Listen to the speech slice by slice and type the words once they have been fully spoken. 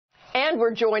And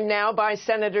we're joined now by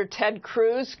Senator Ted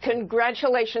Cruz.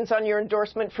 Congratulations on your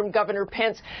endorsement from Governor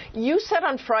Pence. You said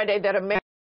on Friday that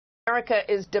America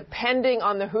is depending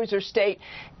on the Hoosier state.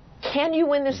 Can you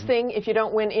win this thing if you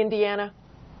don't win Indiana?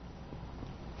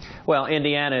 Well,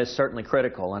 Indiana is certainly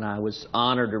critical, and I was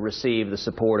honored to receive the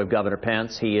support of Governor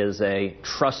Pence. He is a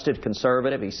trusted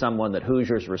conservative. He's someone that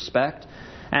Hoosiers respect.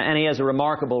 And he has a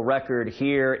remarkable record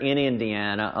here in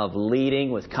Indiana of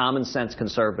leading with common sense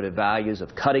conservative values,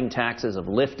 of cutting taxes, of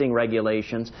lifting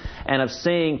regulations, and of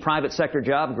seeing private sector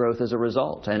job growth as a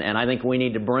result. And I think we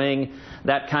need to bring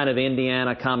that kind of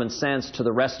Indiana common sense to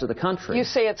the rest of the country. You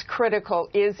say it's critical.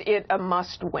 Is it a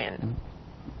must-win?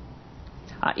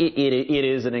 It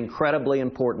is an incredibly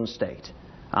important state.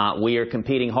 We are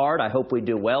competing hard. I hope we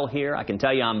do well here. I can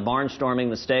tell you I'm barnstorming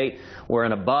the state. We're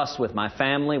in a bus with my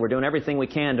family. We're doing everything we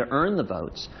can to earn the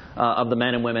votes of the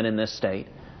men and women in this state.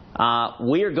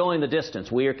 We are going the distance.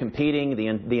 We are competing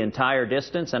the entire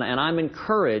distance. And I'm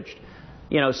encouraged,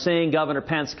 seeing Governor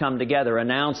Pence come together,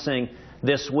 announcing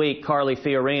this week Carly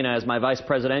Fiorina as my vice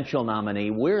presidential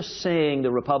nominee. We're seeing the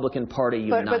Republican Party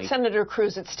unite. But Senator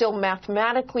Cruz, it's still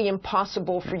mathematically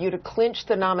impossible for you to clinch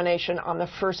the nomination on the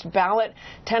first ballot.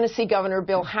 Tennessee Governor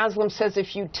Bill Haslam says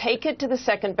if you take it to the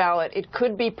second ballot, it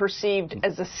could be perceived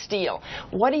as a steal.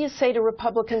 What do you say to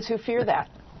Republicans who fear that?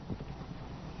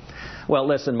 Well,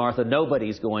 listen, Martha,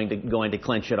 nobody's going to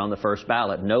clinch it on the first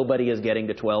ballot. Nobody is getting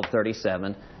to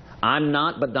 1237. I'm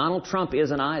not, but Donald Trump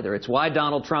isn't either. It's why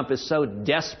Donald Trump is so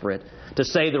desperate to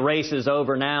say the race is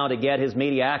over now, to get his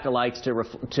media acolytes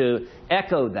to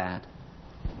echo that.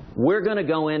 We're going to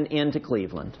go into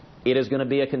Cleveland. It is going to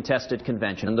be a contested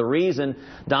convention. And the reason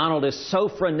Donald is so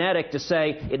frenetic to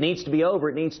say it needs to be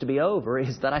over,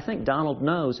 is that I think Donald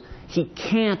knows he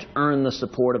can't earn the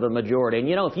support of a majority. And,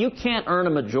 if you can't earn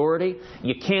a majority,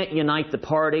 you can't unite the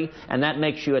party, and that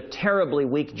makes you a terribly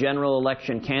weak general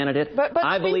election candidate. But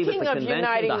I believe at the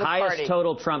convention, the highest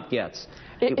total Trump gets,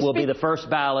 it will be the first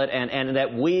ballot, and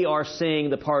that we are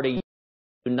seeing the party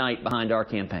unite behind our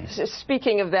campaign.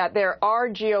 Speaking of that, there are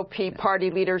GOP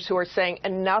party leaders who are saying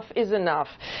enough is enough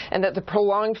and that the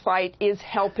prolonged fight is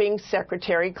helping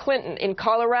Secretary Clinton. In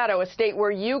Colorado, a state where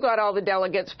you got all the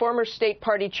delegates, former state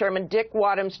party chairman Dick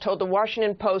Wadhams told the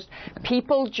Washington Post,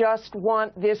 people just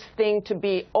want this thing to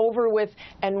be over with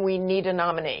and we need a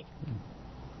nominee.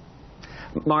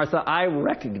 Martha, I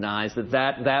recognize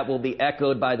that will be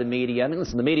echoed by the media. I mean,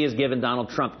 listen, the media has given Donald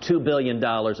Trump $2 billion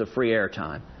of free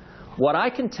airtime. What I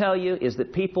can tell you is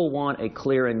that people want a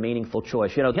clear and meaningful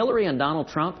choice. Hillary and Donald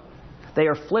Trump, they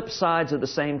are flip sides of the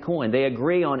same coin. They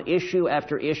agree on issue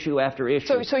after issue after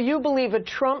issue. So you believe a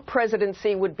Trump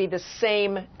presidency would be the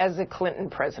same as a Clinton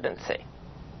presidency?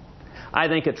 I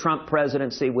think a Trump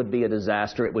presidency would be a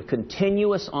disaster. It would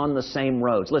continue us on the same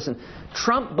roads. Listen,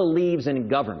 Trump believes in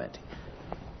government.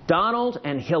 Donald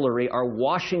and Hillary are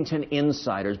Washington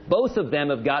insiders. Both of them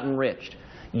have gotten rich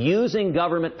using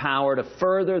government power to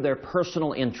further their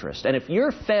personal interest. And if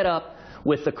you're fed up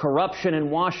with the corruption in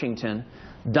Washington,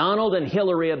 Donald and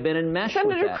Hillary have been enmeshed with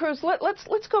that. Senator Cruz,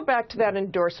 let's go back to that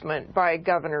endorsement by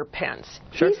Governor Pence.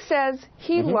 Sure. He says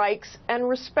he likes and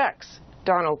respects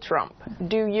Donald Trump.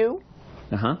 Do you?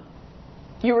 Uh-huh.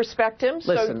 You respect him,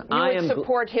 Listen, so you would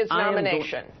support his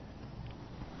nomination.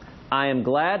 I am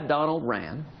glad Donald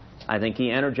ran. I think he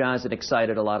energized and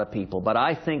excited a lot of people. But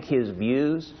I think his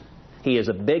views, he is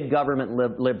a big government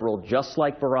liberal, just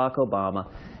like Barack Obama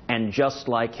and just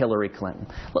like Hillary Clinton.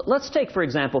 Let's take, for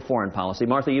example, foreign policy.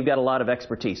 Martha, you've got a lot of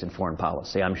expertise in foreign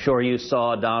policy. I'm sure you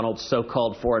saw Donald's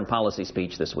so-called foreign policy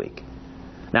speech this week.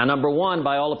 Now, number one,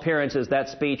 by all appearances, that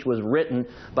speech was written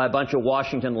by a bunch of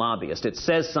Washington lobbyists. It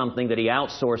says something that he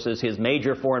outsources his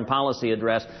major foreign policy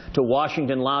address to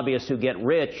Washington lobbyists who get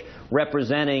rich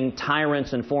representing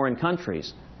tyrants in foreign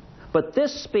countries. But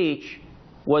this speech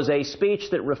was a speech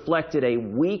that reflected a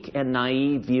weak and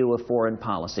naive view of foreign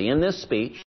policy. In this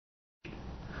speech,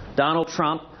 Donald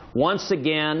Trump once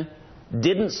again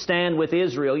didn't stand with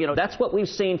Israel. That's what we've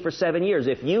seen for 7 years.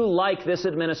 If you like this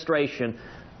administration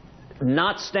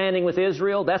not standing with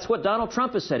Israel, that's what Donald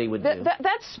Trump has said he would do.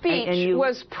 That speech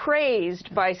was praised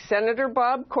by Senator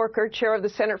Bob Corker, chair of the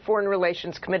Senate Foreign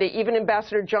Relations Committee, even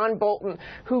Ambassador John Bolton,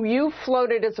 who you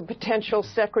floated as a potential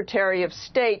Secretary of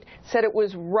State, said it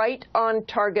was right on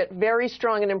target, very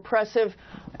strong and impressive.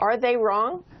 Are they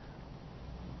wrong?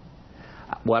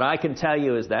 What I can tell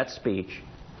you is that speech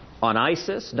on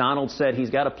ISIS, Donald said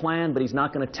he's got a plan, but he's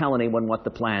not going to tell anyone what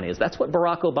the plan is. That's what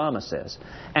Barack Obama says.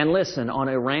 And listen, on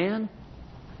Iran,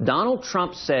 Donald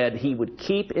Trump said he would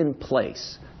keep in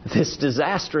place this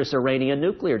disastrous Iranian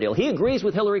nuclear deal. He agrees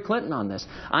with Hillary Clinton on this.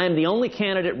 I am the only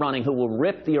candidate running who will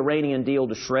rip the Iranian deal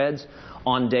to shreds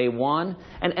on day one.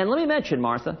 And let me mention,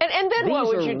 Martha. And then what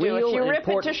would you do? If you rip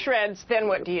it to shreds, then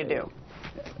what do you do?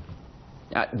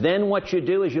 Then what you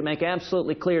do is you make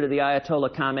absolutely clear to the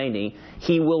Ayatollah Khamenei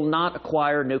he will not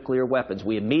acquire nuclear weapons.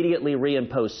 We immediately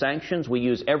reimpose sanctions. We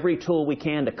use every tool we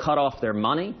can to cut off their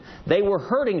money. They were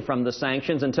hurting from the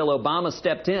sanctions until Obama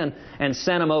stepped in and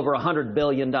sent them over $100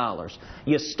 billion.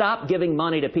 You stop giving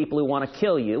money to people who want to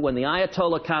kill you. When the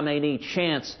Ayatollah Khamenei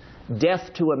chants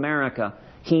death to America,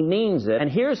 he means it. And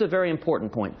here's a very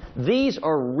important point. These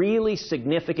are really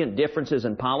significant differences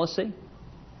in policy.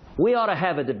 We ought to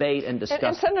have a debate and discuss.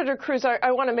 And Senator Cruz, I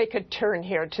want to make a turn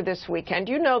here to this weekend.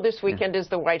 You know this weekend is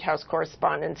the White House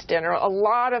Correspondents' Dinner. A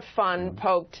lot of fun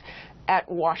poked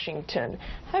at Washington.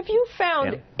 Have you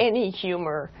found any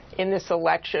humor in this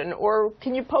election, or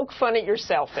can you poke fun at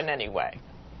yourself in any way?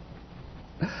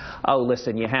 Oh,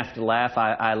 listen, you have to laugh.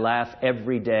 I laugh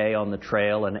every day on the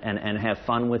trail and have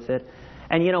fun with it.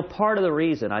 And, you know, part of the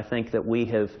reason I think that we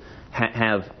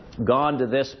have gone to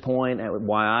this point,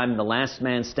 why I'm the last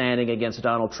man standing against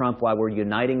Donald Trump, why we're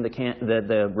uniting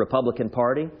the Republican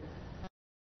Party,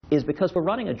 is because we're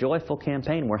running a joyful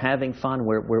campaign. We're having fun.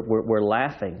 We're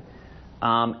laughing.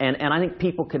 And I think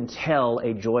people can tell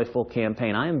a joyful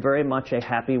campaign. I am very much a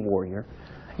happy warrior.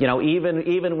 You know,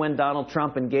 even when Donald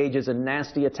Trump engages in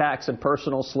nasty attacks and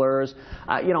personal slurs,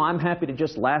 you know, I'm happy to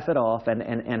just laugh it off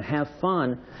and have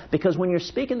fun, because when you're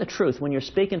speaking the truth, when you're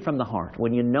speaking from the heart,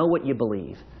 when you know what you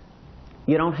believe,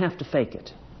 you don't have to fake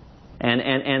it.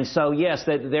 And so, yes,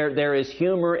 there is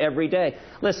humor every day.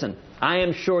 Listen, I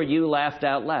am sure you laughed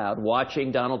out loud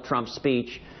watching Donald Trump's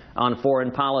speech on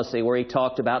foreign policy where he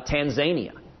talked about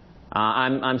Tanzania.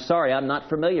 I'm sorry, I'm not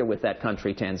familiar with that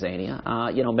country,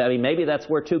 Tanzania. You know, maybe that's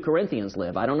where 2 Corinthians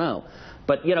live. I don't know.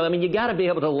 But, you know, I mean, you got to be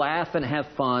able to laugh and have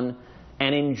fun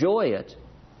and enjoy it.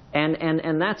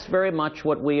 And that's very much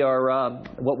what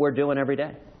we're doing every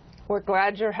day. We're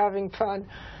glad you're having fun.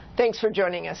 Thanks for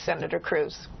joining us, Senator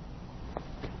Cruz.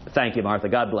 Thank you, Martha.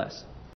 God bless.